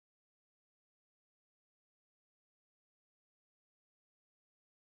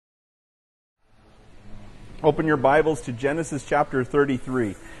Open your Bibles to Genesis chapter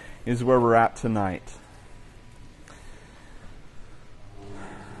 33 is where we're at tonight.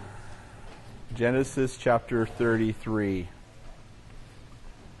 Genesis chapter 33.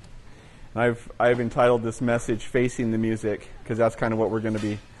 I've entitled this message Facing the Music, because that's kind of what we're going to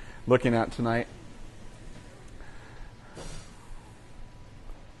be looking at tonight.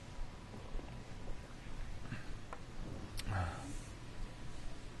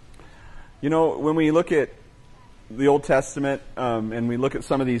 You know, when we look at the Old Testament, and we look at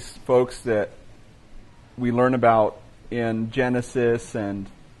some of these folks that we learn about in Genesis and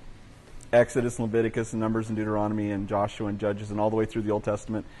Exodus and Leviticus and Numbers and Deuteronomy and Joshua and Judges and all the way through the Old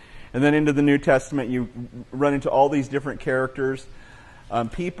Testament, and then into the New Testament, you run into all these different characters,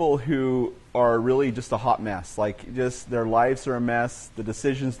 people who are really just a hot mess. Like, just their lives are a mess. The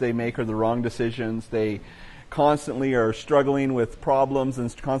decisions they make are the wrong decisions. They constantly are struggling with problems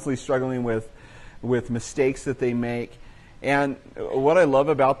and constantly struggling with mistakes that they make. And what I love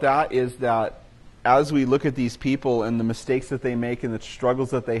about that is that as we look at these people and the mistakes that they make and the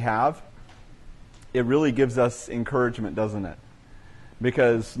struggles that they have, it really gives us encouragement, doesn't it?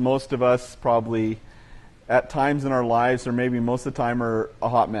 Because most of us probably at times in our lives, or maybe most of the time, are a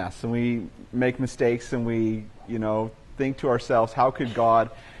hot mess. And we make mistakes and we, think to ourselves, how could God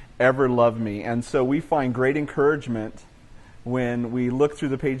ever love me? And so we find great encouragement when we look through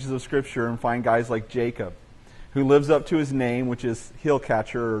the pages of Scripture and find guys like Jacob, who lives up to his name, which is heel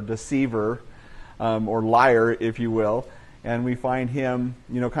catcher or deceiver, or liar, if you will. And we find him,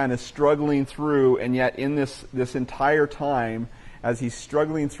 kind of struggling through, and yet in this entire time, as he's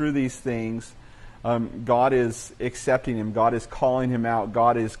struggling through these things, God is accepting him. God is calling him out.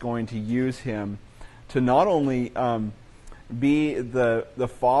 God is going to use him to not only be the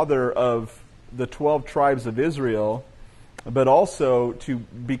father of the 12 tribes of Israel, but also to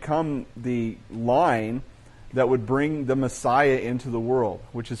become the line that would bring the Messiah into the world,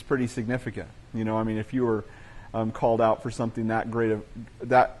 which is pretty significant. If you were called out for something with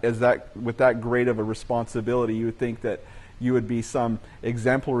that great of a responsibility, you would think that you would be some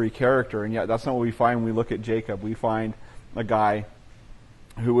exemplary character, and yet that's not what we find when we look at Jacob. We find a guy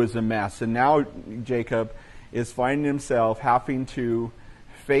who was a mess, and now Jacob is finding himself having to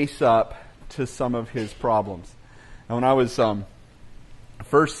face up to some of his problems. And when I was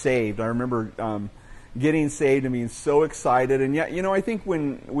first saved, I remember getting saved and being so excited. And yet, I think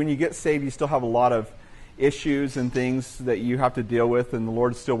when you get saved, you still have a lot of issues and things that you have to deal with, and the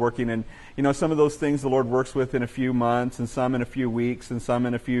Lord's still working. And, some of those things the Lord works with in a few months, and some in a few weeks, and some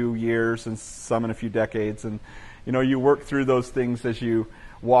in a few years, and some in a few decades. And, you work through those things as you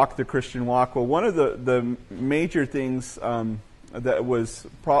walk the Christian walk. Well, one of the major things that was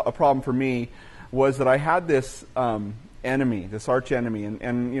a problem for me was that I had this enemy, this arch enemy,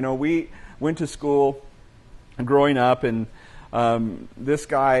 and we went to school growing up, and this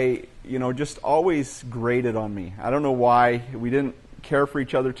guy, just always grated on me. I don't know why. We didn't care for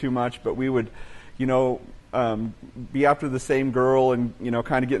each other too much, but we would, be after the same girl, and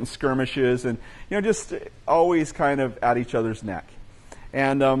kind of get in skirmishes, and just always kind of at each other's neck.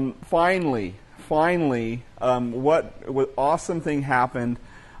 And finally, what awesome thing happened.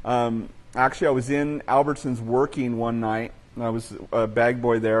 Actually, I was in Albertsons working one night, and I was a bag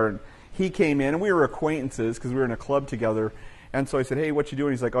boy there, and he came in, and we were acquaintances because we were in a club together. And so I said, "Hey, what you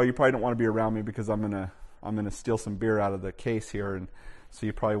doing?" He's like, "Oh, you probably don't want to be around me because I'm gonna steal some beer out of the case here, and so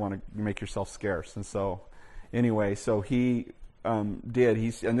you probably want to make yourself scarce." And so, anyway, so he did.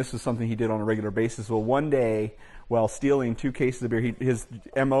 And this was something he did on a regular basis. Well, one day, while stealing 2 cases of beer, his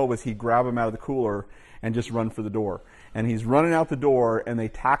MO was he'd grab them out of the cooler and just run for the door. And he's running out the door, and they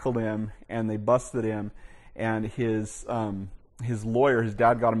tackled him, and they busted him. And his lawyer, his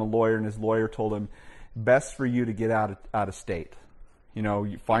dad got him a lawyer, and his lawyer told him, best for you to get out of state.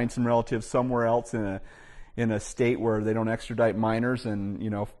 You find some relatives somewhere else in a state where they don't extradite minors,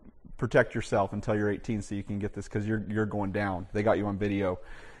 and protect yourself until you're 18 so you can get this, because you're going down. They got you on video,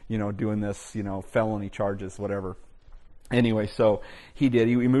 doing this, felony charges, whatever. Anyway, so he did.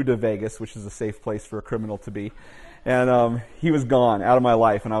 He moved to Vegas, which is a safe place for a criminal to be. And he was gone, out of my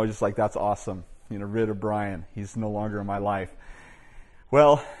life, and I was just like, that's awesome. Rid of Brian. He's no longer in my life.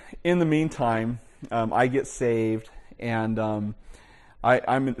 Well, in the meantime, I get saved, and I'm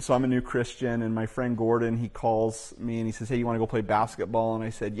a new Christian, and my friend Gordon, he calls me, and he says, "Hey, you want to go play basketball?" And I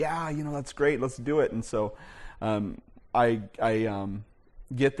said, "Yeah, that's great. Let's do it." And so I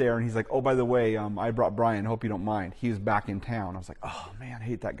get there, and he's like, "Oh, by the way, I brought Brian. Hope you don't mind. He's back in town." I was like, "Oh, man, I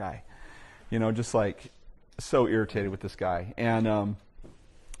hate that guy." Just like so irritated with this guy. And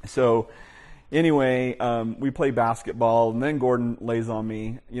so anyway, we play basketball, and then Gordon lays on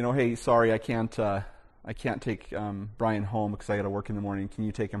me, "Hey, sorry, I can't I can't take Brian home because I got to work in the morning. Can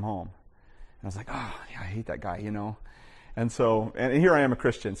you take him home? And I was like, oh, yeah, I hate that guy, And so, and here I am a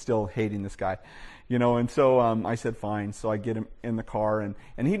Christian, still hating this guy, and so I said, fine. So I get him in the car, and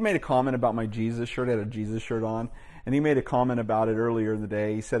he'd made a comment about my Jesus shirt. I had a Jesus shirt on, and he made a comment about it earlier in the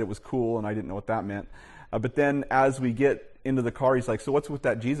day. He said it was cool, and I didn't know what that meant. But then as we get into the car, he's like, so what's with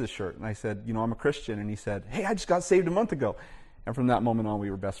that Jesus shirt? And I said, I'm a Christian. And he said, hey, I just got saved a month ago. And from that moment on, we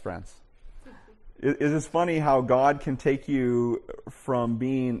were best friends. It is funny how God can take you from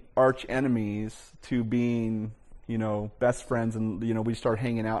being arch enemies to being, best friends, and, we start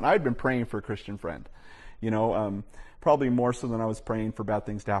hanging out. And I'd been praying for a Christian friend, probably more so than I was praying for bad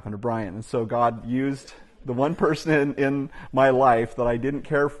things to happen to Brian. And so God used the one person in my life that I didn't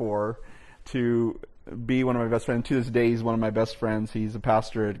care for to be one of my best friends. To this day, he's one of my best friends. He's a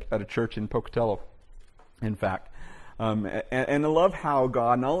pastor at a church in Pocatello, in fact. And I love how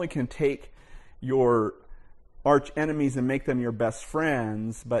God not only can take your arch enemies and make them your best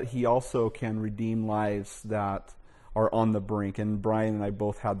friends, but he also can redeem lives that are on the brink. And Brian and I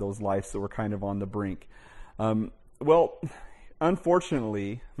both had those lives that were kind of on the brink. Well,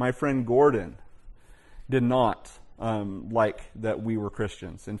 unfortunately, my friend Gordon did not like that we were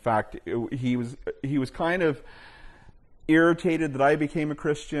Christians. In fact, he was kind of irritated that I became a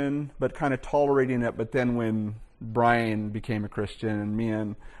Christian, but kind of tolerating it. But then when Brian became a Christian,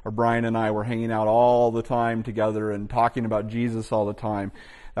 and Brian and I were hanging out all the time together and talking about Jesus all the time,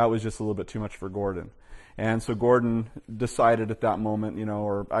 that was just a little bit too much for Gordon. And so Gordon decided at that moment,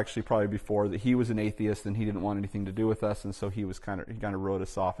 or actually probably before, that he was an atheist and he didn't want anything to do with us, and so he kind of wrote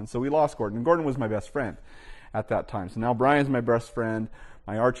us off. And so we lost Gordon. And Gordon was my best friend at that time. So now Brian's my best friend,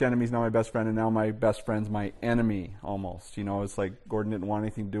 my arch enemy's now my best friend, and now my best friend's my enemy almost. It's like Gordon didn't want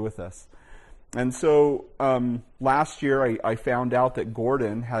anything to do with us. And so last year I found out that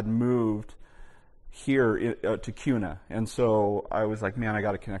Gordon had moved here to Cuna. And so I was like, man, I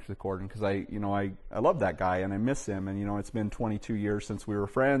got to connect with Gordon because I love that guy and I miss him. And, it's been 22 years since we were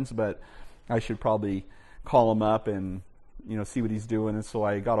friends, but I should probably call him up and, see what he's doing. And so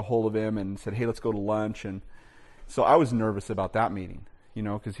I got a hold of him and said, hey, let's go to lunch. And so I was nervous about that meeting,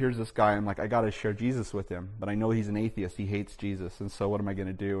 because here's this guy. I'm like, I got to share Jesus with him, but I know he's an atheist. He hates Jesus. And so what am I going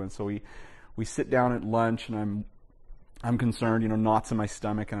to do? And so we sit down at lunch, and I'm concerned, knots in my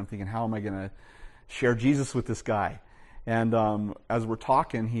stomach, and I'm thinking, how am I going to share Jesus with this guy? And as we're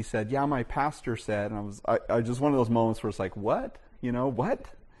talking, he said, yeah, my pastor said, and I just one of those moments where it's like, what? What?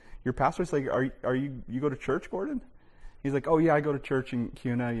 Your pastor's like, are you go to church, Gordon? He's like, oh yeah, I go to church in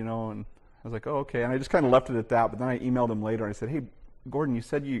Cuna, and I was like, oh, okay. And I just kind of left it at that, but then I emailed him later, and I said, hey, Gordon, you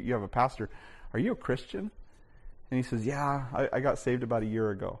said you have a pastor. Are you a Christian? And he says, yeah, I got saved about a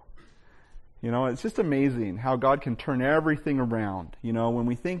year ago. It's just amazing how God can turn everything around. When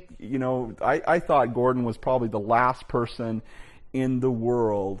we think, I thought Gordon was probably the last person in the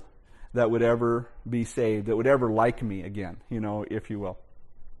world that would ever be saved, that would ever like me again, if you will.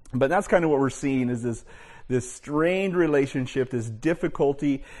 But that's kind of what we're seeing is this strained relationship, this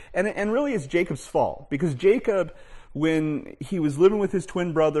difficulty, and really it's Jacob's fault. Because Jacob, when he was living with his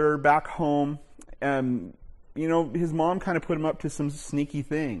twin brother back home, his mom kind of put him up to some sneaky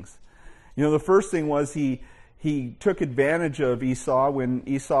things. The first thing was he took advantage of Esau when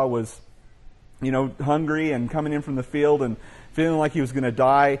Esau was, hungry and coming in from the field and feeling like he was going to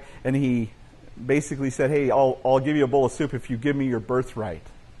die. And he basically said, hey, I'll give you a bowl of soup if you give me your birthright.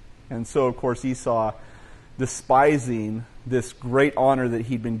 And so, of course, Esau, despising this great honor that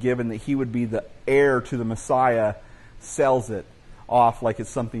he'd been given, that he would be the heir to the Messiah, sells it off like it's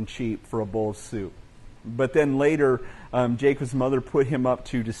something cheap for a bowl of soup. But then later, Jacob's mother put him up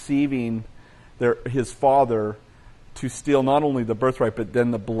to deceiving his father to steal not only the birthright, but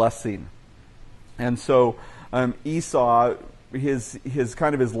then the blessing. And so Esau, his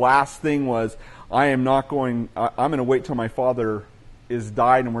kind of his last thing was, I'm going to wait till my father is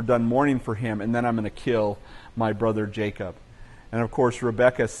died and we're done mourning for him, and then I'm going to kill my brother Jacob. And of course,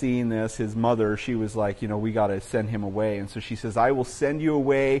 Rebekah, seeing this, his mother, she was like, we got to send him away. And so she says, I will send you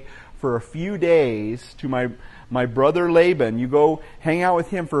away for a few days to my brother Laban. You go hang out with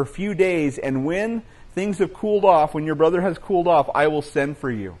him for a few days, and when things have cooled off, when your brother has cooled off, I will send for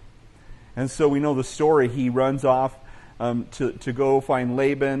you. And so we know the story. He runs off to go find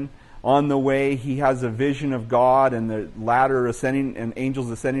Laban. On the way, he has a vision of God and the ladder ascending, and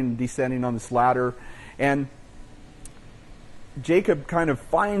angels ascending and descending on this ladder. And Jacob kind of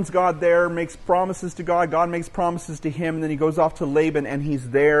finds God there, makes promises to God. God makes promises to him, and then he goes off to Laban, and he's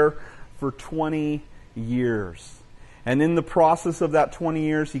there for 20 years. And in the process of that 20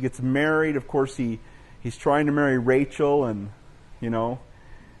 years, he gets married. Of course, he's trying to marry Rachel, and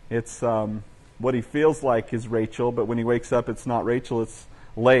it's what he feels like is Rachel, but when he wakes up, it's not Rachel, it's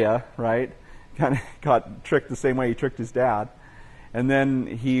Leah, right? Kind of got tricked the same way he tricked his dad. And then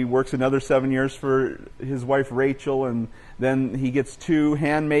he works another 7 years for his wife Rachel, and then he gets 2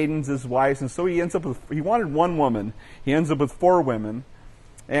 handmaidens as wives, and so he ends up with, he wanted 1 woman, he ends up with 4 women,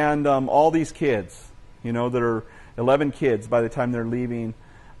 and all these kids, that are 11 kids by the time they're leaving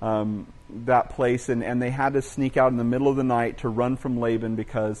that place, and they had to sneak out in the middle of the night to run from Laban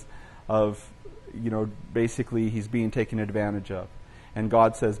because of, basically he's being taken advantage of. And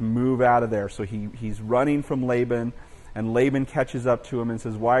God says, move out of there. So he's running from Laban, and Laban catches up to him and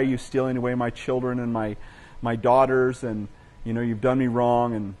says, why are you stealing away my children and my daughters? And, you've done me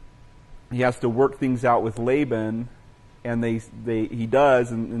wrong. And he has to work things out with Laban, and he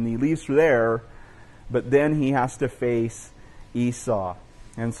does, and he leaves through there. But then he has to face Esau.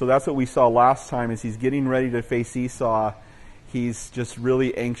 And so that's what we saw last time, is he's getting ready to face Esau. He's just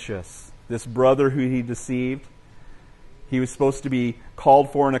really anxious. This brother who he deceived, he was supposed to be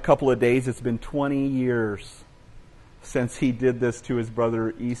called for in a couple of days. It's been 20 years since he did this to his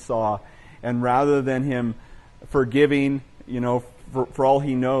brother Esau. And rather than him forgiving, for all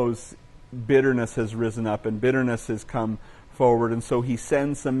he knows, bitterness has risen up and bitterness has come forward. And so he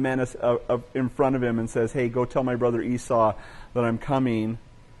sends some men in front of him and says, hey, go tell my brother Esau that I'm coming.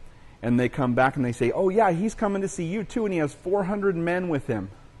 And they come back and they say, oh yeah, he's coming to see you too, and he has 400 men with him.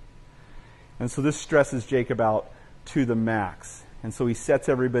 And so this stresses Jacob out to the max. And so he sets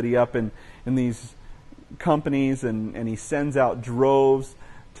everybody up in these companies, and he sends out droves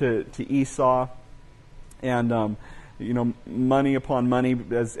to Esau. And, money upon money,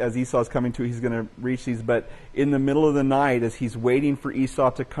 as Esau's coming to, he's going to reach these. But in the middle of the night, as he's waiting for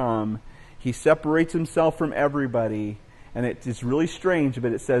Esau to come, he separates himself from everybody. And it's really strange,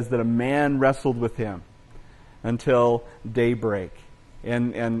 but it says that a man wrestled with him until daybreak.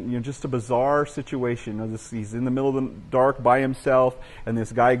 And just a bizarre situation. He's in the middle of the dark by himself, and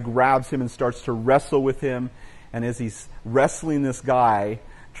this guy grabs him and starts to wrestle with him. And as he's wrestling this guy,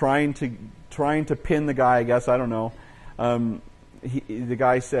 trying to pin the guy, I guess, I don't know, the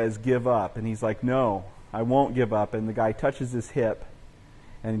guy says, give up. And he's like, no, I won't give up. And the guy touches his hip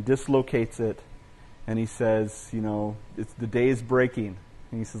and dislocates it. And he says, the day is breaking.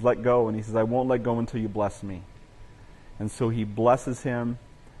 And he says, let go. And he says, I won't let go until you bless me. And so he blesses him,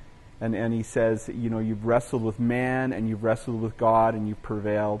 and he says, you've wrestled with man, and you've wrestled with God, and you've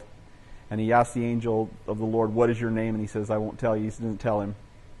prevailed. And he asks the angel of the Lord, what is your name? And he says, I won't tell you. He doesn't tell him.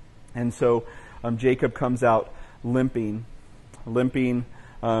 And so Jacob comes out limping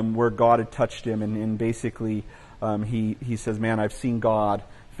where God had touched him. And basically he says, man, I've seen God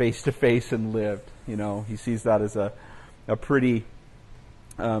face to face and lived. He sees that as a pretty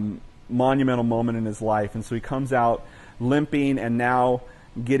monumental moment in his life. And so he comes out limping and now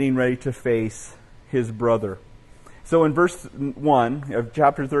getting ready to face his brother. So in verse 1 of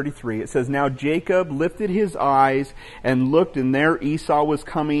chapter 33, it says, now Jacob lifted his eyes and looked, and there Esau was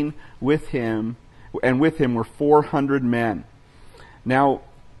coming with him, and with him were 400 men. Now,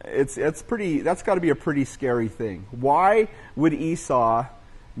 that's got to be a pretty scary thing. Why would Esau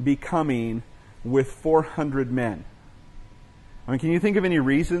be coming with 400 men? I mean, can you think of any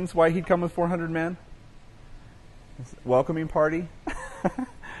reasons why he'd come with 400 men? Welcoming party?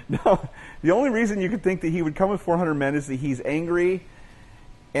 No. The only reason you could think that he would come with 400 men is that he's angry,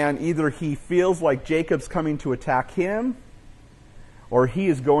 and either he feels like Jacob's coming to attack him, or he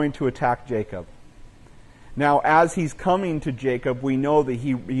is going to attack Jacob. Now, as he's coming to Jacob, we know that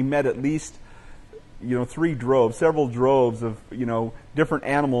he met at least several droves of different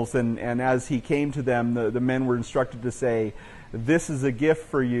animals, and as he came to them, the men were instructed to say, this is a gift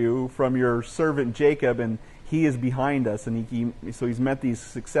for you from your servant Jacob, and he is behind us. And so he's met these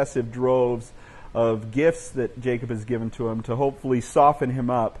successive droves of gifts that Jacob has given to him to hopefully soften him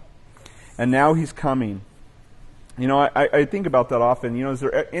up. And now he's coming. I think about that often. Is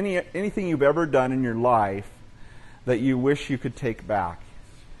there anything you've ever done in your life that you wish you could take back?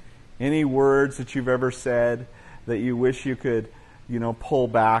 Any words that you've ever said that you wish you could, pull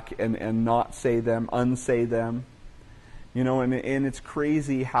back and not say them, unsay them? And it's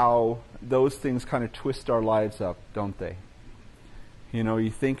crazy how those things kind of twist our lives up, don't they? You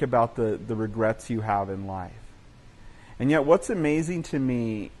think about the regrets you have in life. And yet what's amazing to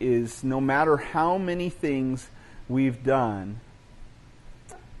me is no matter how many things we've done,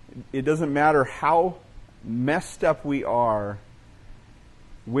 it doesn't matter how messed up we are,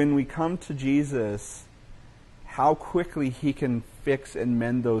 when we come to Jesus, how quickly He can fix and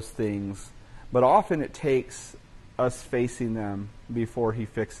mend those things. But often it takes us facing them before He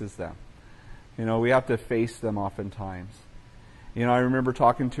fixes them. We have to face them oftentimes. I remember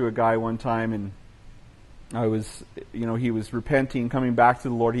talking to a guy one time, and he was repenting, coming back to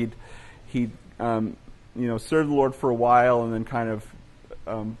the Lord. He'd served the Lord for a while, and then kind of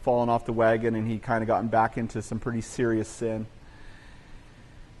fallen off the wagon, and he'd kind of gotten back into some pretty serious sin.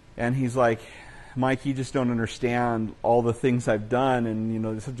 And he's like, Mike, you just don't understand all the things I've done, and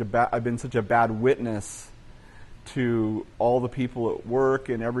I've been such a bad witness to all the people at work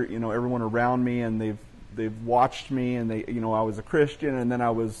and everyone around me, and they've watched me, and I was a Christian, and then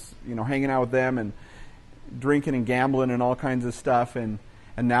I was hanging out with them and drinking and gambling and all kinds of stuff, and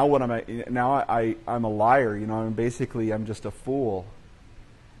now what I'm a liar, I'm just a fool.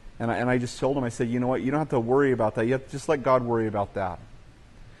 And I just told him, I said, you know what, you don't have to worry about that. You have to just let God worry about that.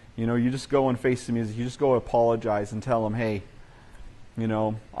 You just go and face the music. You just go apologize and tell him, hey,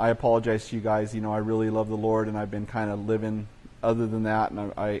 I apologize to you guys. I really love the Lord, and I've been kind of living other than that,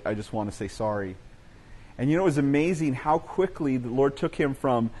 and I just want to say sorry. And it was amazing how quickly the Lord took him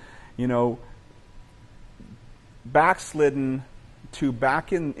from, backslidden to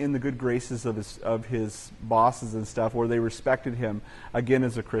back in the good graces of his bosses and stuff, where they respected him again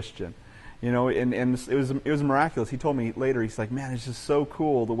as a Christian. And it was miraculous. He told me later, he's like, man, it's just so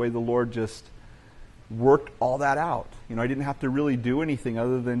cool the way the Lord just worked all that out. I didn't have to really do anything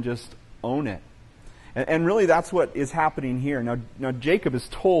other than just own it. And really that's what is happening here. Now Jacob is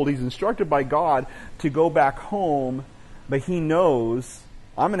told, he's instructed by God to go back home, but he knows,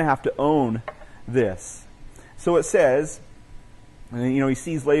 I'm going to have to own this. So it says, he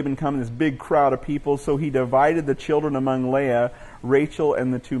sees Laban come in this big crowd of people, so he divided the children among Leah, Rachel,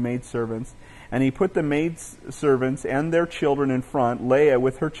 and the two maidservants. And he put the maidservants and their children in front, Leah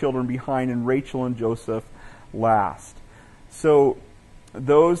with her children behind, and Rachel and Joseph last. So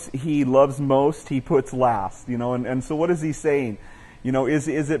those he loves most, he puts last. And so what is he saying? Is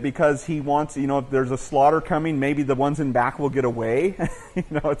it because he wants, if there's a slaughter coming, maybe the ones in back will get away?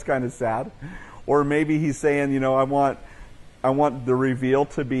 It's kind of sad. Or maybe he's saying, I want the reveal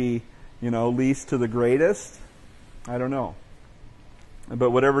to be, least to the greatest. I don't know.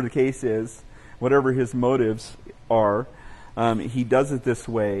 But whatever the case is, whatever his motives are, he does it this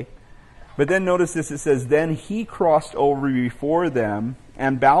way. But then notice this, it says, then he crossed over before them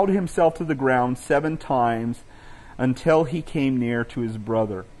and bowed himself to the ground 7 times until he came near to his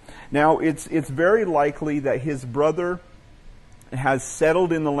brother. Now, it's very likely that his brother has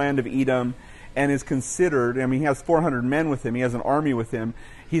settled in the land of Edom and is considered, he has 400 men with him, he has an army with him.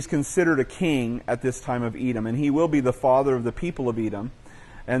 He's considered a king at this time of Edom, and he will be the father of the people of Edom.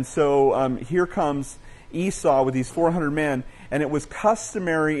 And so here comes Esau with these 400 men, and it was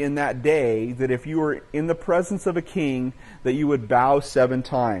customary in that day that if you were in the presence of a king, that you would bow 7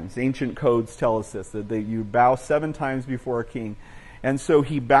 times. Ancient codes tell us this, that you bow 7 times before a king. And so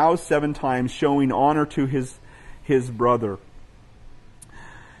he bows 7 times, showing honor to his brother.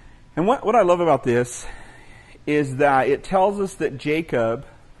 And what I love about this is that it tells us that Jacob,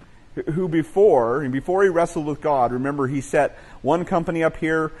 who before he wrestled with God, remember he set one company up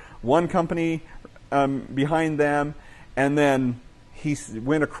here, one company behind them, and then he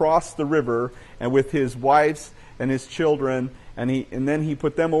went across the river and with his wives and his children, and then he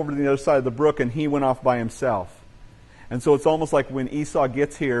put them over to the other side of the brook, and he went off by himself. And so it's almost like when Esau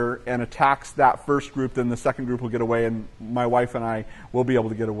gets here and attacks that first group, then the second group will get away, and my wife and I will be able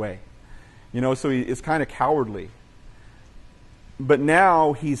to get away. So it's kind of cowardly. But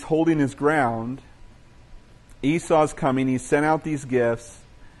now he's holding his ground. Esau's coming. He's sent out these gifts,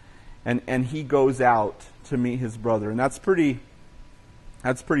 and he goes out to meet his brother. And that's pretty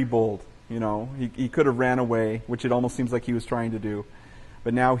bold. He could have ran away, which it almost seems like he was trying to do.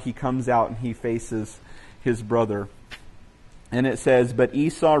 But now he comes out and he faces his brother. And it says, but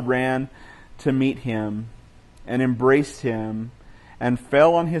Esau ran to meet him and embraced him and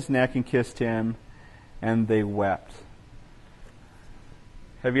fell on his neck and kissed him, and they wept.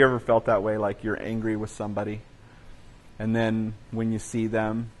 Have you ever felt that way, like you're angry with somebody, and then when you see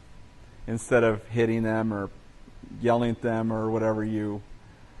them, instead of hitting them or yelling at them or whatever, your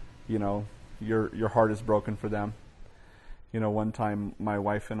heart is broken for them? One time my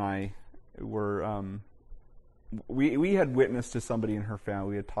wife and I were we had witnessed to somebody in her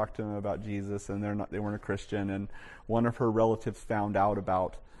family. We had talked to them about Jesus, and they weren't a Christian, and one of her relatives found out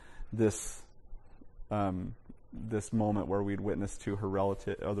about this moment where we'd witnessed to her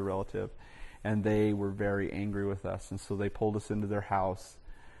other relative, and they were very angry with us, and so they pulled us into their house,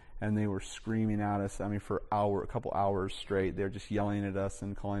 and they were screaming at us. For a couple hours straight, they were just yelling at us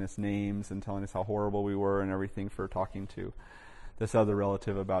and calling us names and telling us how horrible we were and everything for talking to this other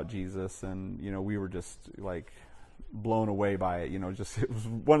relative about Jesus. And we were just like blown away by it. It was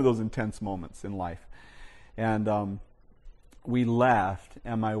one of those intense moments in life. And we left,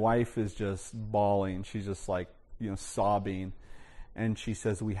 and my wife is just bawling. She's just like, sobbing. And she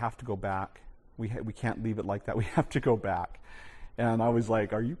says, we have to go back. We can't leave it like that. We have to go back. And I was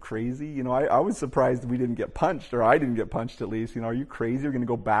like, are you crazy? I was surprised we didn't get punched, or I didn't get punched at least. Are you crazy? We're going to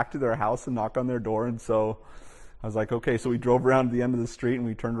go back to their house and knock on their door. And so I was like, okay. So we drove around to the end of the street, and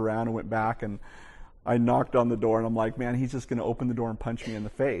we turned around and went back, and I knocked on the door, and I'm like, man, he's just going to open the door and punch me in the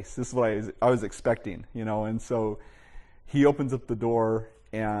face. This is what I was expecting, And so he opens up the door,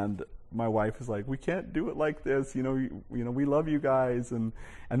 and my wife is like, we can't do it like this. We love you guys. And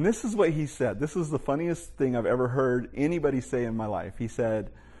this is what he said. This is the funniest thing I've ever heard anybody say in my life. He said,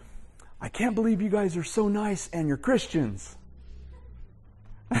 I can't believe you guys are so nice and you're Christians.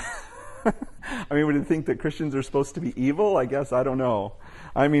 I mean, would you think that Christians are supposed to be evil? I guess, I don't know.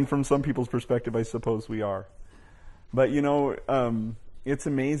 I mean, from some people's perspective, I suppose we are. But, it's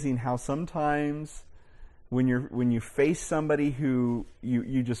amazing how sometimes when you face somebody who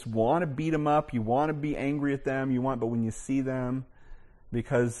you just want to beat them up, you want to be angry at them, but when you see them,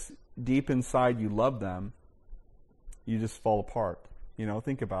 because deep inside you love them, you just fall apart.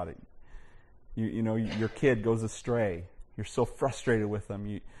 Think about it. Your kid goes astray. You're so frustrated with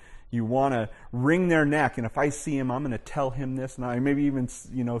them. You want to wring their neck, and if I see him, I'm going to tell him this, and I maybe even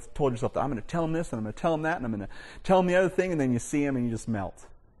told yourself that I'm going to tell him this, and I'm going to tell him that, and I'm going to tell him the other thing, and then you see him and you just melt.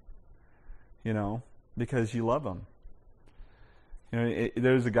 Because you love them.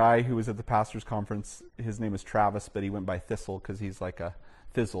 There's a guy who was at the pastor's conference. His name is Travis, but he went by Thistle because he's like a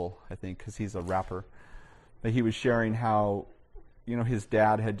Thizzle, I think, because he's a rapper. But he was sharing how, his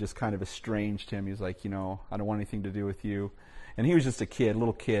dad had just kind of estranged him. He was like, I don't want anything to do with you. And he was just a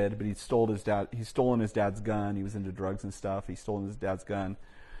little kid, but he'd stolen his dad's gun. He was into drugs and stuff. He'd stolen his dad's gun.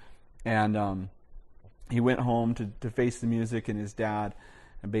 And he went home to face the music, and his dad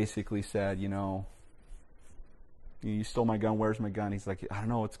basically said, you stole my gun. Where's my gun? He's like, I don't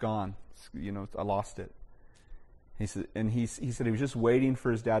know. It's gone. I lost it. He said he was just waiting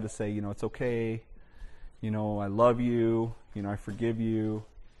for his dad to say, it's okay. I love you. I forgive you.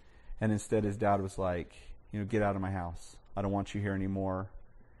 And instead, his dad was like, get out of my house. I don't want you here anymore.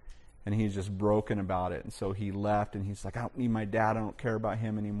 And he's just broken about it. And so he left, and he's like, I don't need my dad. I don't care about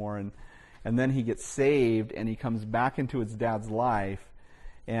him anymore. And then he gets saved, and he comes back into his dad's life.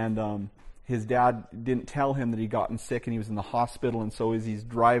 And his dad didn't tell him that he'd gotten sick and he was in the hospital. And so as he's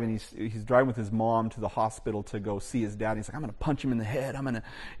driving with his mom to the hospital to go see his dad. He's like, I'm going to punch him in the head. I'm going to,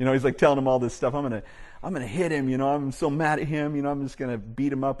 he's like telling him all this stuff. I'm going to hit him. I'm so mad at him. I'm just going to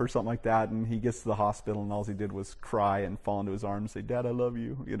beat him up or something like that. And he gets to the hospital, and all he did was cry and fall into his arms and say, Dad, I love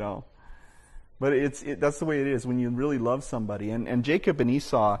you. But that's the way it is when you really love somebody. And Jacob and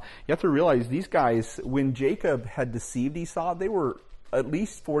Esau, you have to realize these guys, when Jacob had deceived Esau, they were at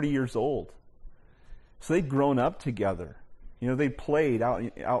least 40 years old. So they'd grown up together. They played out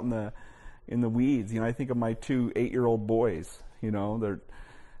in the weeds. I think of my 2 8-year-old boys. They're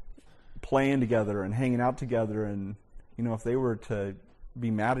playing together and hanging out together. And if they were to be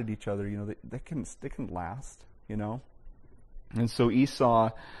mad at each other, they couldn't last. And so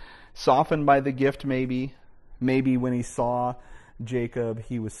Esau, softened by the gift, maybe when he saw Jacob,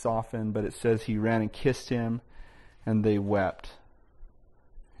 he was softened. But it says he ran and kissed him, and they wept.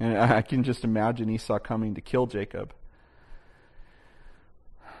 And I can just imagine Esau coming to kill Jacob.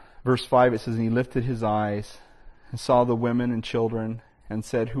 Verse 5, it says, and he lifted his eyes and saw the women and children and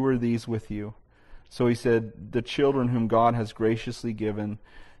said, who are these with you? So he said, the children whom God has graciously given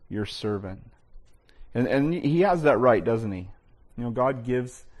your servant. And he has that right, doesn't he? God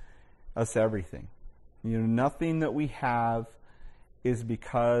gives us everything. Nothing that we have is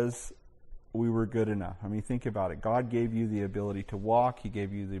because we were good enough. I mean, think about it. God gave you the ability to walk. He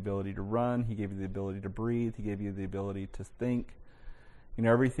gave you the ability to run. He gave you the ability to breathe. He gave you the ability to think.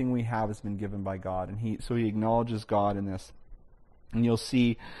 Everything we have has been given by God. And so he acknowledges God in this. And you'll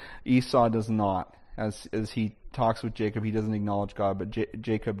see Esau does not. As he talks with Jacob, he doesn't acknowledge God, but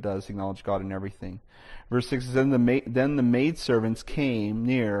Jacob does acknowledge God in everything. Verse 6 says, then the maidservants came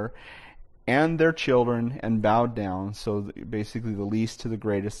near, and their children, and bowed down. So basically the least to the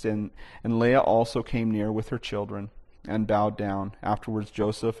greatest. And Leah also came near with her children and bowed down. Afterwards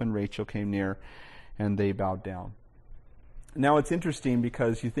Joseph and Rachel came near, and they bowed down. Now it's interesting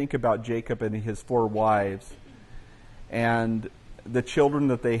because you think about Jacob and his 4 wives and the children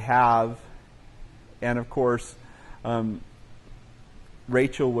that they have. And of course,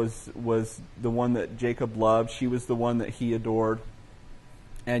 Rachel was the one that Jacob loved. She was the one that he adored.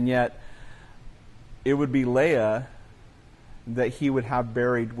 And yet, it would be Leah that he would have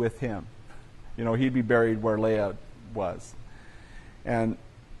buried with him. He'd be buried where Leah was. And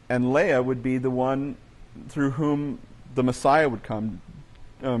Leah would be the one through whom the Messiah would come.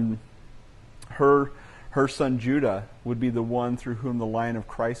 Her son Judah would be the one through whom the line of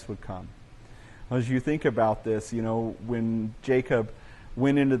Christ would come. As you think about this, when Jacob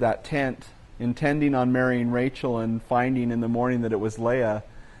went into that tent intending on marrying Rachel and finding in the morning that it was Leah,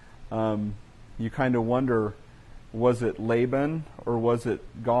 you kind of wonder, was it Laban or was it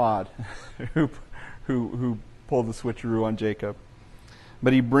God who pulled the switcheroo on Jacob?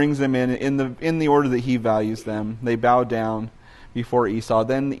 But he brings them in the order that he values them. They bow down before Esau.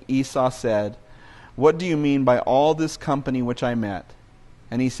 Then Esau said, "What do you mean by all this company which I met?"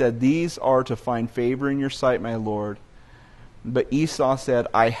 And he said, "These are to find favor in your sight, my lord." But Esau said,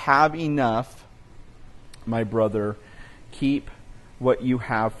 "I have enough, my brother. Keep what you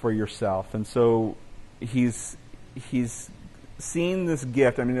have for yourself." And so he's seen this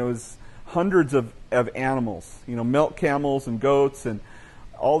gift. I mean, it was hundreds of animals, milk camels and goats and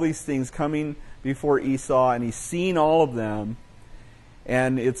all these things coming before Esau, and he's seen all of them,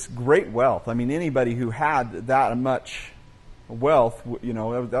 and it's great wealth. I mean, anybody who had that much wealth,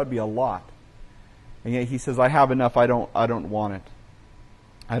 that would be a lot. And yet he says, "I have enough. I don't want it.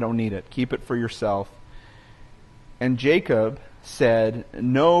 I don't need it. Keep it for yourself." And Jacob said,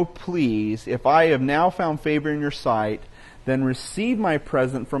 "No, please, if I have now found favor in your sight, then receive my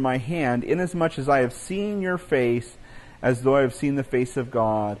present from my hand, inasmuch as I have seen your face, as though I have seen the face of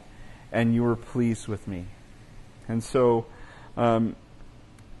God, and you were pleased with me." And so,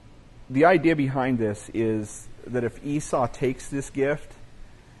 the idea behind this is that if Esau takes this gift,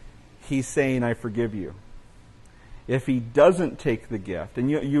 he's saying, "I forgive you." If he doesn't take the gift, and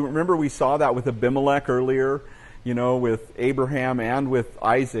you remember we saw that with Abimelech earlier, with Abraham and with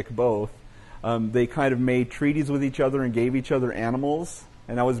Isaac both. They kind of made treaties with each other and gave each other animals,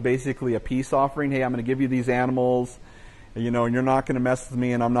 and that was basically a peace offering. Hey, I'm going to give you these animals, and you're not going to mess with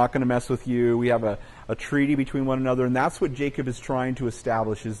me, and I'm not going to mess with you. We have a treaty between one another, and that's what Jacob is trying to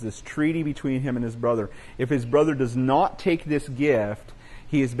establish, is this treaty between him and his brother. If his brother does not take this gift,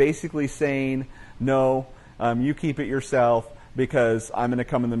 he is basically saying, "No, you keep it yourself, because I'm going to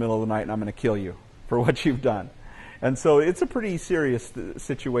come in the middle of the night and I'm going to kill you for what you've done." And so it's a pretty serious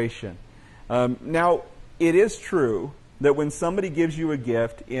situation. Now, it is true that when somebody gives you a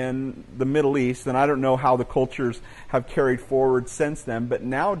gift in the Middle East, and I don't know how the cultures have carried forward since then, but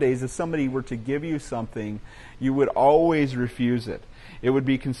nowadays if somebody were to give you something, you would always refuse it. It would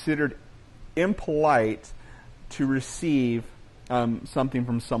be considered impolite to receive something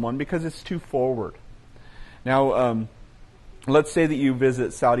from someone because it's too forward. Now, let's say that you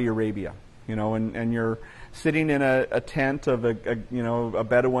visit Saudi Arabia, and you're sitting in a tent of a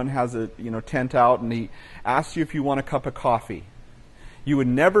Bedouin has a tent out, and he asks you if you want a cup of coffee. You would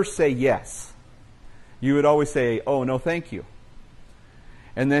never say yes. You would always say, "Oh, no, thank you."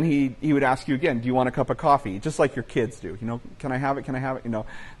 And then he would ask you again, "Do you want a cup of coffee?" Just like your kids do. "Can I have it? Can I have it?"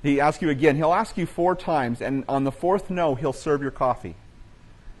 He asks you again. He'll ask you 4 times, and on the 4th no, he'll serve your coffee.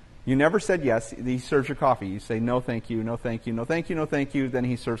 You never said yes. He serves your coffee. You say, "No, thank you, no, thank you, no, thank you, no, thank you." Then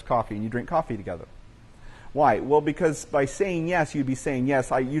he serves coffee, and you drink coffee together. Why? Well, because by saying yes, you'd be saying,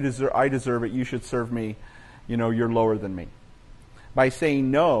 "Yes, I deserve it. You should serve me. You're lower than me." By saying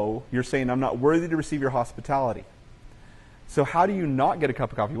no, you're saying, "I'm not worthy to receive your hospitality." So how do you not get a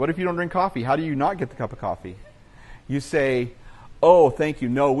cup of coffee? What if you don't drink coffee? How do you not get the cup of coffee? You say, "Oh, thank you.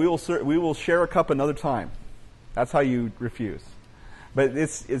 No, we will share a cup another time." That's how you refuse. But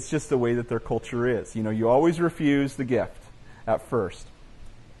it's just the way that their culture is. You always refuse the gift at first.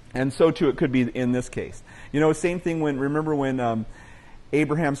 And so too it could be in this case. Same thing remember when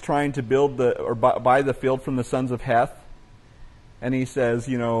Abraham's trying to build buy the field from the sons of Heth, and he says,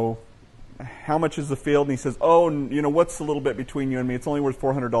 "How much is the field?" And he says, "Oh, what's a little bit between you and me? It's only worth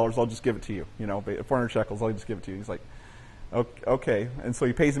 $400. I'll just give it to you. 400 shekels. I'll just give it to you." He's like, "Okay." And so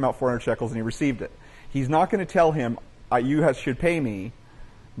he pays him out 400 shekels, and he received it. He's not going to tell him, "You should pay me."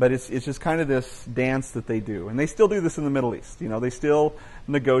 But it's just kind of this dance that they do. And they still do this in the Middle East. They still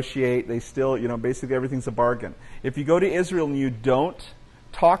negotiate. They still, basically everything's a bargain. If you go to Israel and you don't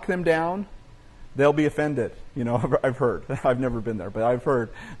talk them down, they'll be offended. I've heard. I've never been there, but I've heard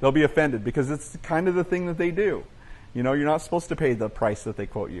they'll be offended because it's kind of the thing that they do. You're not supposed to pay the price that they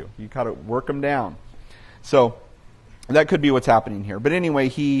quote you. You got to work them down. So that could be what's happening here. But anyway,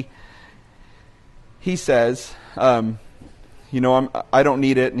 he says, I don't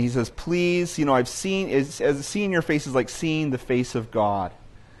need it. And he says, "Please, I've seen, as seeing your face is like seeing the face of God."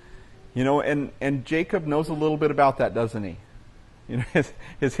 And Jacob knows a little bit about that, doesn't he?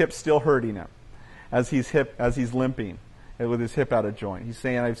 His hip's still hurting him as he's limping with his hip out of joint. He's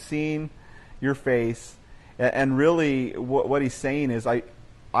saying, "I've seen your face." And really what he's saying is,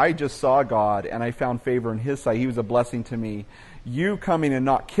 I just saw God and I found favor in His sight. He was a blessing to me. You coming and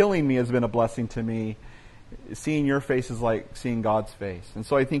not killing me has been a blessing to me. Seeing your face is like seeing God's face. And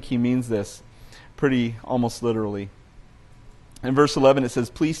so I think he means this pretty almost literally. In verse 11 it says,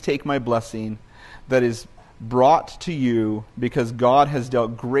 please take my blessing that is brought to you because God has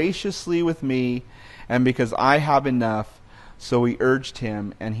dealt graciously with me and because I have enough. So he urged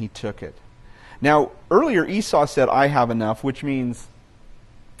him and he took it. Now, earlier Esau said, I have enough, which means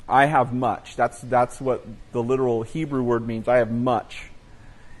I have much. That's what the literal Hebrew word means. I have much.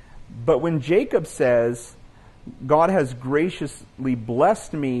 But when Jacob says, God has graciously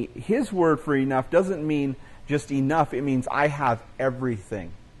blessed me, his word for enough doesn't mean just enough. It means I have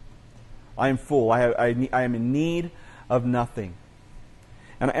everything. I am full. I am in need of nothing.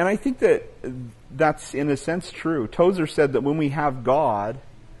 And I think that's in a sense true. Tozer said that when we have God,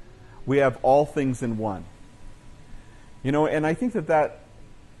 we have all things in one. And I think that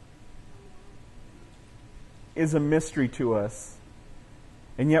is a mystery to us.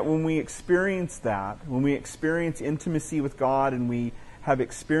 And yet when we experience that, when we experience intimacy with God and we have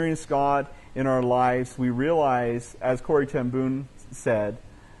experienced God in our lives, we realize, as Corrie ten Boom said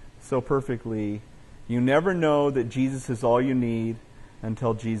so perfectly, you never know that Jesus is all you need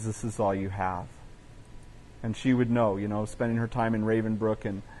until Jesus is all you have. And she would know, spending her time in Ravenbrook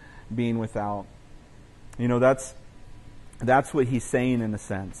and being without. That's what he's saying in a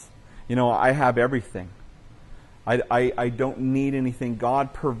sense. I have everything. I don't need anything.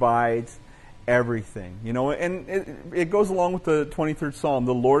 God provides everything. And it goes along with the 23rd Psalm.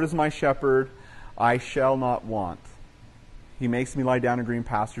 The Lord is my shepherd, I shall not want. He makes me lie down in green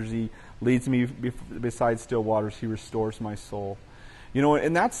pastures. He leads me beside still waters. He restores my soul.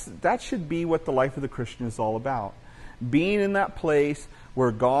 And that should be what the life of the Christian is all about. Being in that place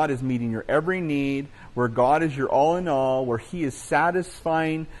where God is meeting your every need, where God is your all in all, where He is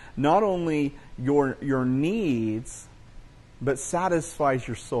satisfying not only your needs, but satisfies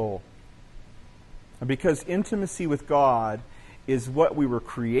your soul. Because intimacy with God is what we were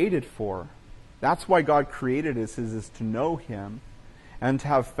created for. That's why God created us, is to know Him and to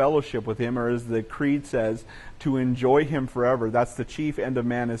have fellowship with Him, or as the Creed says, to enjoy Him forever. That's the chief end of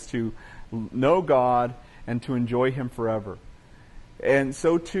man, is to know God and to enjoy Him forever. And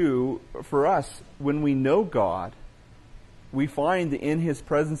so too, for us, when we know God, we find that in His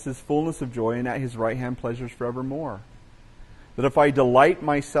presence is fullness of joy, and at His right hand pleasures forevermore. That if I delight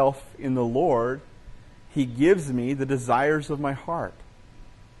myself in the Lord, He gives me the desires of my heart.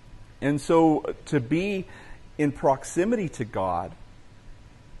 And so to be in proximity to God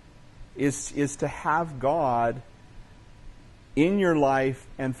is to have God in your life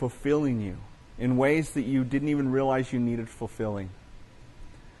and fulfilling you in ways that you didn't even realize you needed fulfilling.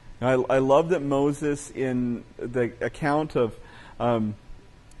 Now, I love that Moses, in the account of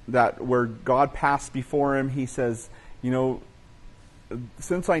that where God passed before him, he says,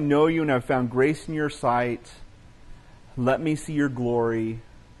 since I know you and have found grace in your sight, let me see your glory,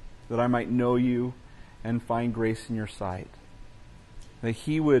 that I might know you and find grace in your sight. That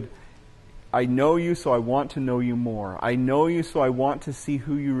he would, I know you, so I want to know you more. I know you, so I want to see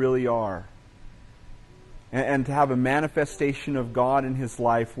who you really are. And to have a manifestation of God in his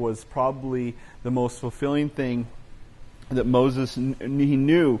life was probably the most fulfilling thing that Moses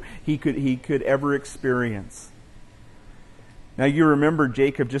knew he could ever experience. Now you remember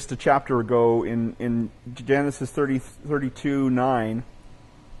Jacob just a chapter ago in Genesis 32:9.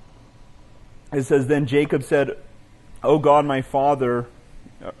 It says, then Jacob said, O God, my father,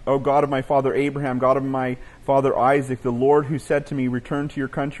 O God of my father Abraham, God of my father Isaac, the Lord who said to me, return to your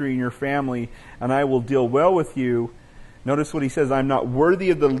country and your family, and I will deal well with you. Notice what he says, I am not worthy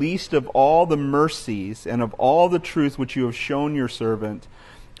of the least of all the mercies and of all the truth which you have shown your servant.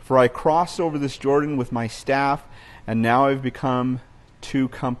 For I crossed over this Jordan with my staff, and now I've become two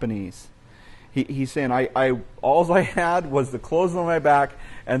companies. He's saying, all I had was the clothes on my back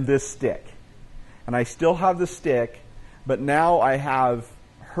and this stick. And I still have the stick, but now I have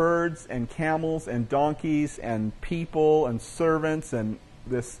herds and camels and donkeys and people and servants and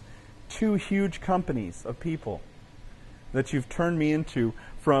this two huge companies of people that you've turned me into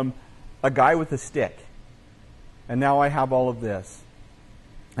from a guy with a stick. And now I have all of this.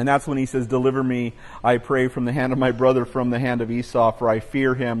 And that's when he says, deliver me, I pray, from the hand of my brother, from the hand of Esau, for I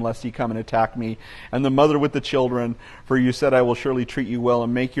fear him, lest he come and attack me. And the mother with the children, for you said, I will surely treat you well,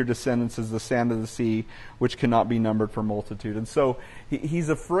 and make your descendants as the sand of the sea, which cannot be numbered for multitude. And so he's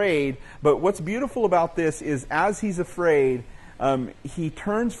afraid, but what's beautiful about this is, as he's afraid, he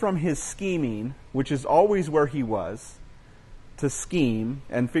turns from his scheming, which is always where he was, to scheme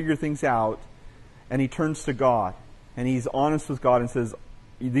and figure things out, and he turns to God. And he's honest with God and says,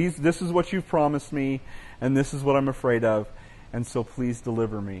 This is what you've promised me, and this is what I'm afraid of, and so please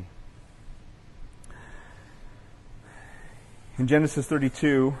deliver me. In Genesis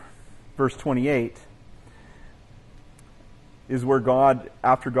 32, verse 28, is where God,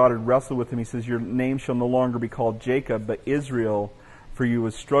 after God had wrestled with him, he says, your name shall no longer be called Jacob, but Israel, for you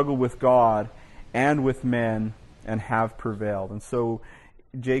have struggled with God and with men and have prevailed. And so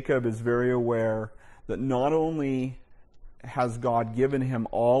Jacob is very aware that not only has God given him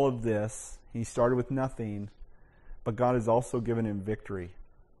all of this, he started with nothing, but God has also given him victory.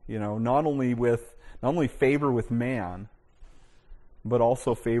 Not only favor with man, but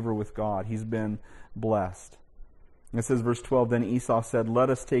also favor with God. He's been blessed. And it says, verse 12, then Esau said, let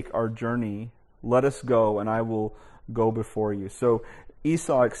us take our journey, let us go, and I will go before you. So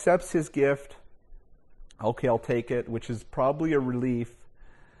Esau accepts his gift. Okay, I'll take it, which is probably a relief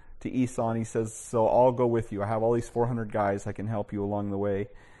to Esau, and he says, so I'll go with you. I have all these 400 guys, I can help you along the way.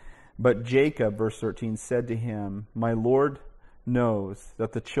 But Jacob, verse 13, said to him, my Lord knows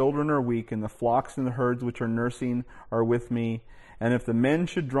that the children are weak, and the flocks and the herds which are nursing are with me. And if the men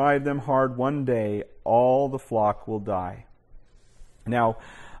should drive them hard one day, all the flock will die. Now,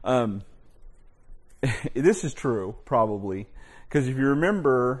 this is true, probably, because if you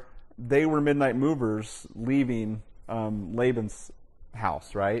remember, they were midnight movers leaving Laban's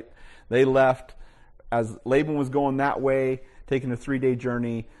house, right? They left as Laban was going that way, taking a 3-day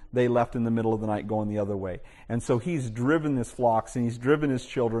journey. They left in the middle of the night going the other way. And so he's driven his flocks and he's driven his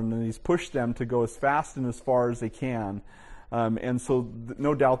children and he's pushed them to go as fast and as far as they can. And so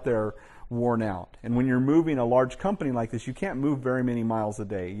no doubt they're worn out. And when you're moving a large company like this, you can't move very many miles a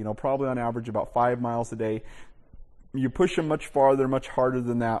day. Probably on average about 5 miles a day. You push them much farther, much harder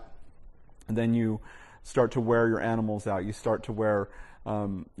than that. And then you start to wear your animals out. You start to wear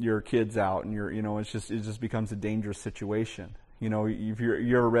your kids out, and it just becomes a dangerous situation. If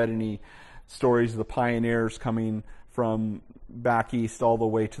you ever read any stories of the pioneers coming from back east all the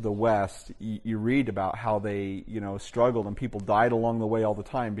way to the west, you read about how they struggled, and people died along the way all the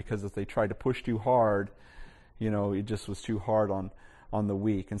time because if they tried to push too hard, it just was too hard on the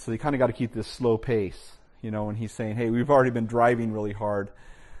weak. And so they kind of got to keep this slow pace. And he's saying, hey, we've already been driving really hard.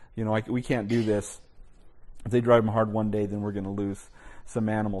 We can't do this. If they drive them hard one day, then we're going to lose some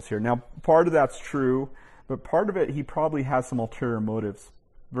animals here. Now, part of that's true, but part of it, he probably has some ulterior motives.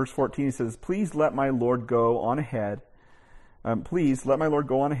 Verse 14, he says, please let my Lord go on ahead. Please let my Lord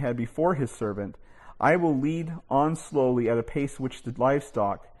go on ahead before his servant. I will lead on slowly at a pace which the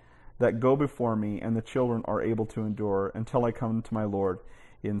livestock that go before me and the children are able to endure until I come to my Lord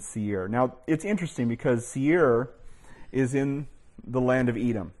in Seir. Now, it's interesting because Seir is in the land of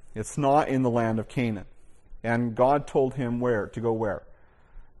Edom. It's not in the land of Canaan. And God told him where? To go where?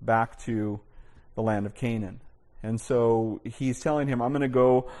 Back to the land of Canaan. And so he's telling him, I'm going to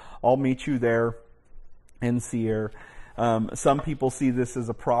go, I'll meet you there in Seir. Some people see this as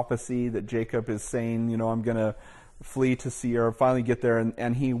a prophecy that Jacob is saying, I'm going to flee to Seir, finally get there,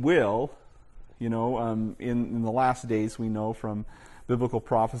 and he will. In the last days, we know from biblical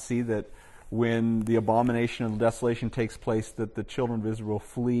prophecy that when the abomination of desolation takes place, that the children of Israel will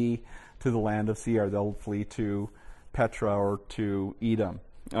flee to the land of Seir. They'll flee to Petra or to Edom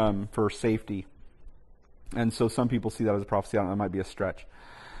for safety. And so some people see that as a prophecy. I don't know, that might be a stretch.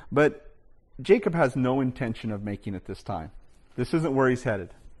 But Jacob has no intention of making it this time. This isn't where he's headed.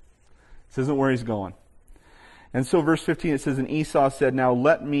 This isn't where he's going. And so verse 15, it says, and Esau said, now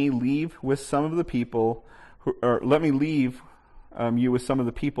let me leave with some of the people, let me leave you with some of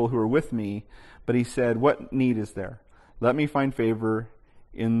the people who are with me. But he said, what need is there? Let me find favor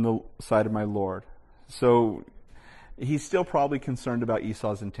in the sight of my Lord. So he's still probably concerned about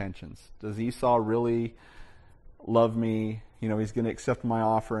Esau's intentions. Does Esau really love me? He's going to accept my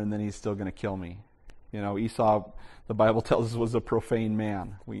offer and then he's still going to kill me. Esau, the Bible tells us, was a profane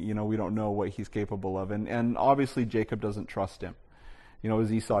man. We don't know what he's capable of. And obviously Jacob doesn't trust him.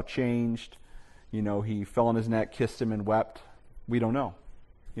 Is Esau changed? He fell on his neck, kissed him and wept. We don't know.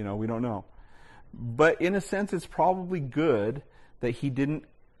 We don't know. But in a sense, it's probably good that he didn't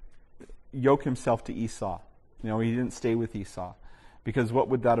yoke himself to Esau. He didn't stay with Esau. Because what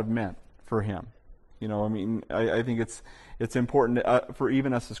would that have meant for him? I think it's important for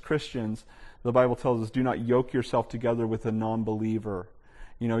even us as Christians. The Bible tells us, do not yoke yourself together with a non-believer.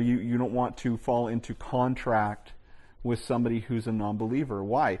 You don't want to fall into contract with somebody who's a non-believer.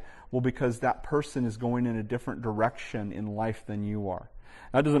 Why? Well, because that person is going in a different direction in life than you are.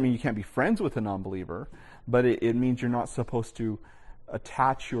 That doesn't mean you can't be friends with a non-believer, but it means you're not supposed to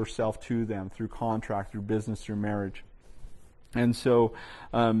attach yourself to them through contract, through business, through marriage. And so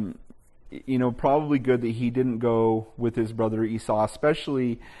probably good that he didn't go with his brother Esau,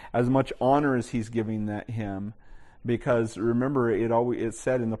 especially as much honor as he's giving him, because remember, it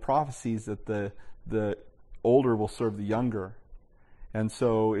said in the prophecies that the older will serve the younger, and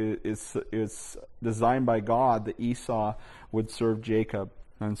so it's designed by God that Esau would serve Jacob,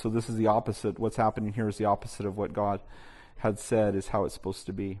 and so this is the opposite. What's happening here is the opposite of what God had said is how it's supposed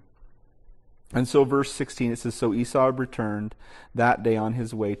to be. And so verse 16, it says, So Esau returned that day on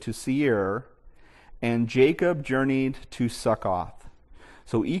his way to Seir, and Jacob journeyed to Succoth.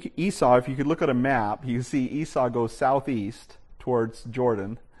 So Esau, if you could look at a map, you see Esau goes southeast towards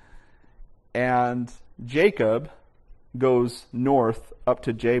Jordan, and Jacob goes north up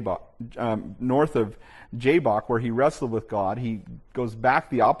to Jabbok, north of Jabbok, where he wrestled with God. He goes back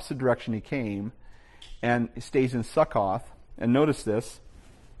the opposite direction he came, and stays in Succoth. And notice this.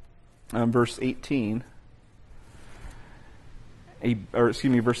 Verse 18,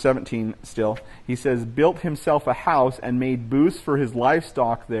 verse 17 still. He says, built himself a house and made booths for his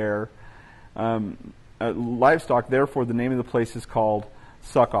livestock there. Therefore the name of the place is called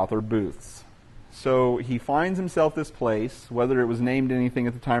Succoth, or booths. So he finds himself this place, whether it was named anything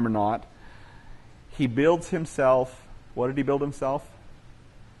at the time or not. He builds himself, what did he build himself?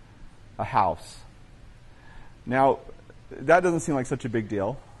 A house. Now, that doesn't seem like such a big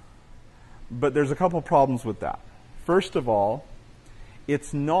deal. But there's a couple problems with that. First of all,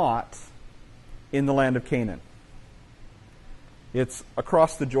 it's not in the land of Canaan. It's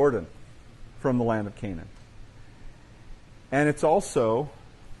across the Jordan from the land of Canaan. And it's also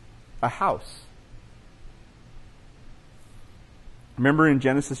a house. Remember in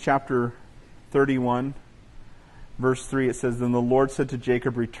Genesis chapter 31, verse 3, it says, Then the Lord said to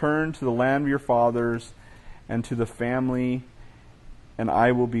Jacob, Return to the land of your fathers and to the family, and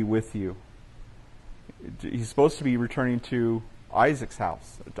I will be with you. He's supposed to be returning to Isaac's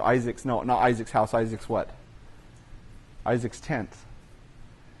house. Not Isaac's house, Isaac's what? Isaac's tent.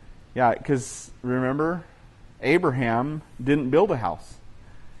 Yeah, because remember, Abraham didn't build a house.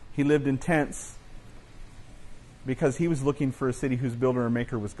 He lived in tents because he was looking for a city whose builder and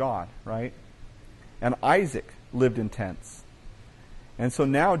maker was God, right? And Isaac lived in tents. And so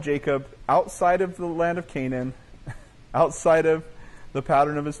now Jacob, outside of the land of Canaan, outside of the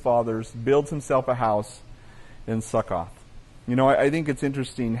pattern of his fathers, builds himself a house in Succoth. I think it's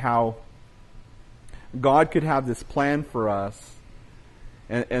interesting how God could have this plan for us,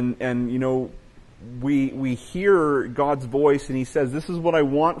 and we hear God's voice, and He says, "This is what I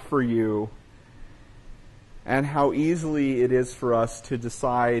want for you," and how easily it is for us to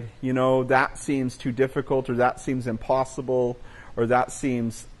decide, that seems too difficult, or that seems impossible, or that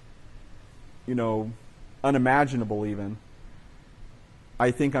seems, unimaginable even. I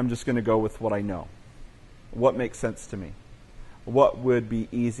think I'm just going to go with what I know. What makes sense to me? What would be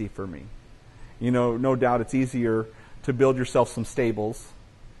easy for me? No doubt it's easier to build yourself some stables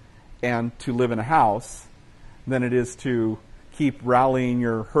and to live in a house than it is to keep rallying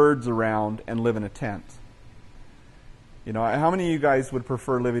your herds around and live in a tent. How many of you guys would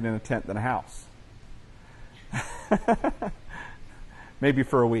prefer living in a tent than a house? Maybe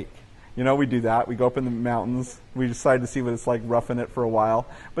for a week. We do that. We go up in the mountains. We decide to see what it's like roughing it for a while.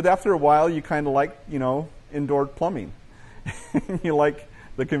 But after a while, you kind of like, indoor plumbing. You like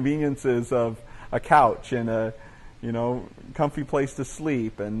the conveniences of a couch and a, comfy place to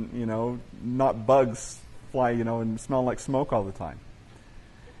sleep and, not bugs fly, and smell like smoke all the time.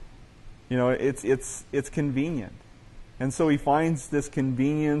 It's convenient. And so he finds this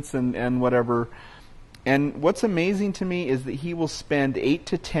convenience and whatever. And what's amazing to me is that he will spend 8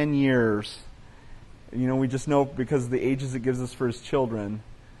 to 10 years, we just know because of the ages it gives us for his children,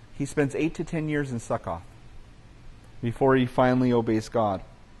 he spends 8 to 10 years in Succoth before he finally obeys God.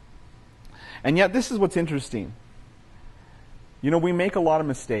 And yet this is what's interesting. We make a lot of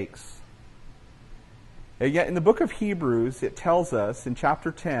mistakes. And yet in the book of Hebrews, it tells us in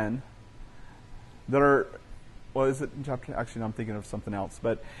chapter 10 that is it in chapter? Actually, no, I'm thinking of something else.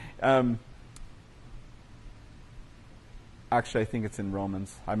 But actually, I think it's in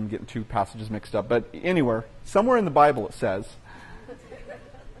Romans. I'm getting two passages mixed up. But anywhere, somewhere in the Bible it says,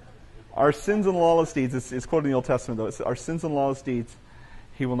 our sins and lawless deeds, it's quoted in the Old Testament though, it says, our sins and lawless deeds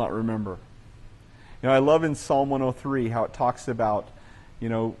he will not remember. I love in Psalm 103 how it talks about,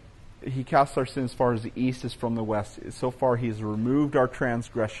 he casts our sins as far as the east is from the west. So far he has removed our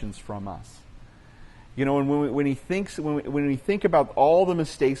transgressions from us. And when we think about all the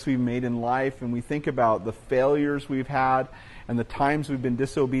mistakes we've made in life, and we think about the failures we've had, and the times we've been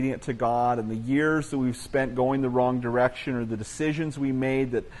disobedient to God, and the years that we've spent going the wrong direction, or the decisions we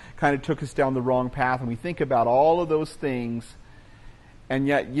made that kind of took us down the wrong path, and we think about all of those things, And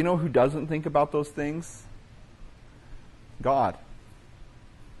yet, you know who doesn't think about those things? God.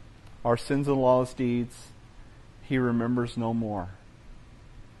 Our sins and lawless deeds, He remembers no more.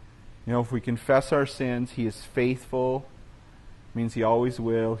 You know, if we confess our sins, He is faithful, means He always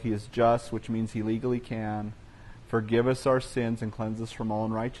will. He is just, which means He legally can forgive us our sins and cleanse us from all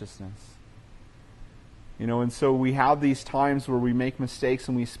unrighteousness. You know, and so we have these times where we make mistakes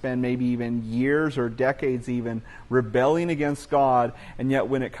and we spend maybe even years or decades even rebelling against God. And yet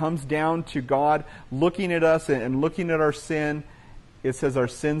when it comes down to God looking at us and looking at our sin, it says our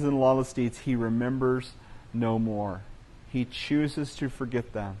sins and lawless deeds, He remembers no more. He chooses to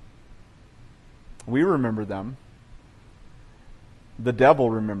forget them. We remember them. The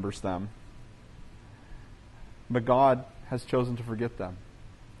devil remembers them. But God has chosen to forget them.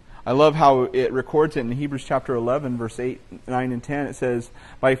 I love how it records it in Hebrews chapter 11, verse 8, 9, and 10. It says,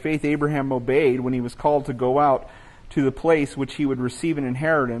 by faith Abraham obeyed when he was called to go out to the place which he would receive an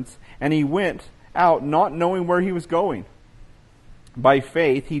inheritance, and he went out not knowing where he was going. By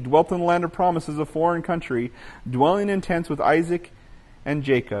faith he dwelt in the land of promise as a foreign country, dwelling in tents with Isaac and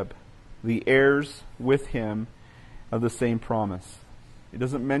Jacob, the heirs with him of the same promise. It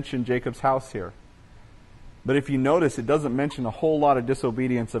doesn't mention Jacob's house here. But if you notice, it doesn't mention a whole lot of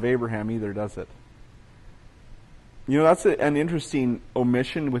disobedience of Abraham either, does it? You know, that's an interesting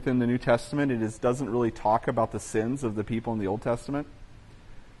omission within the New Testament. It doesn't really talk about the sins of the people in the Old Testament.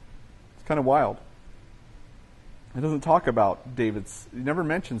 It's kind of wild. It doesn't talk about it never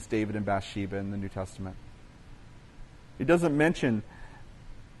mentions David and Bathsheba in the New Testament. It doesn't mention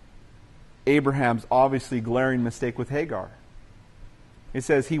Abraham's obviously glaring mistake with Hagar. It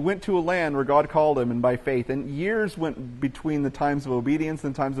says he went to a land where God called him, and by faith. And years went between the times of obedience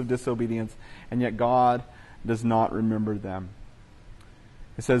and times of disobedience, and yet God does not remember them.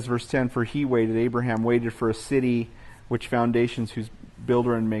 It says, verse 10, for Abraham waited for a city which foundations, whose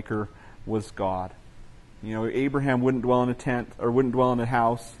builder and maker was God. You know, Abraham wouldn't dwell in a tent, or wouldn't dwell in a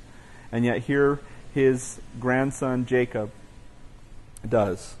house, and yet here his grandson Jacob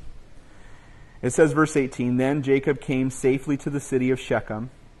does. It says, verse 18, then Jacob came safely to the city of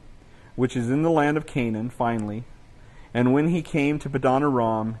Shechem, which is in the land of Canaan, finally. And when he came to Padan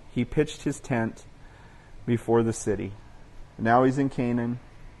Aram, he pitched his tent before the city. Now he's in Canaan.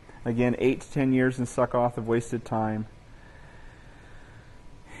 Again, 8 to 10 years in Succoth of wasted time.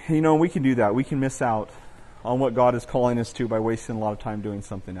 You know, we can do that. We can miss out on what God is calling us to by wasting a lot of time doing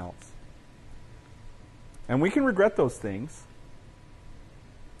something else. And we can regret those things.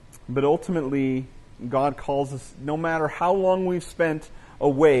 But ultimately, God calls us, no matter how long we've spent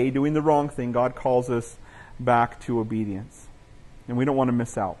away doing the wrong thing, God calls us back to obedience. And we don't want to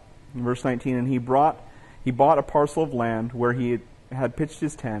miss out. In verse 19, and he bought a parcel of land where he had pitched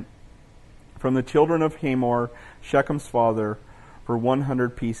his tent from the children of Hamor, Shechem's father, for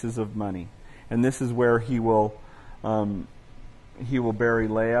 100 pieces of money. And this is where he will bury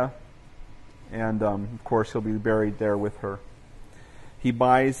Leah. And of course, he'll be buried there with her. He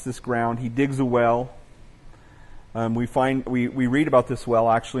buys this ground. He digs a well. We read about this well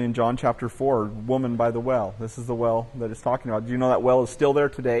actually in John chapter 4, woman by the well. This is the well that it's talking about. Do you know that well is still there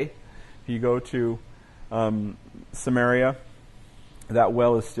today? If you go to Samaria, that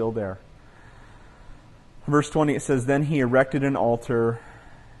well is still there. Verse 20, it says, then he erected an altar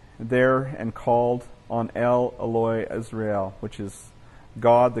there and called on El Eloi Israel, which is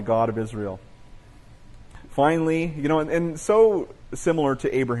God, the God of Israel. Finally, you know, and so similar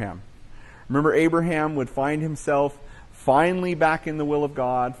to Abraham. Remember, Abraham would find himself finally back in the will of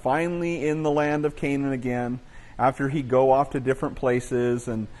God, finally in the land of Canaan again, after he'd go off to different places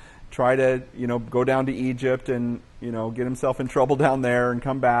and try to, you know, go down to Egypt and, you know, get himself in trouble down there and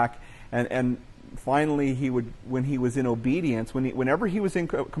come back. And finally, he would, when he was in obedience, whenever he was in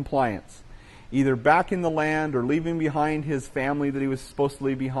compliance, either back in the land or leaving behind his family that he was supposed to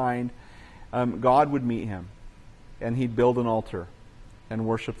leave behind, God would meet him, and he'd build an altar and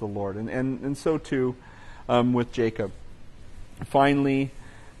worship the Lord. And so too with Jacob. Finally,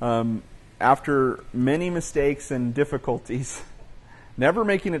 after many mistakes and difficulties, never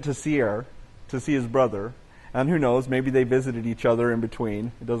making it to Seir to see his brother, and who knows, maybe they visited each other in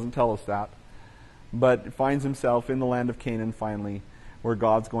between. It doesn't tell us that. But finds himself in the land of Canaan finally, where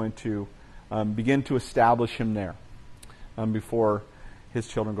God's going to begin to establish him there before his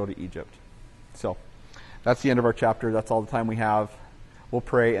children go to Egypt. So, that's the end of our chapter. That's all the time we have. We'll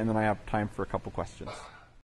pray, and then I have time for a couple questions.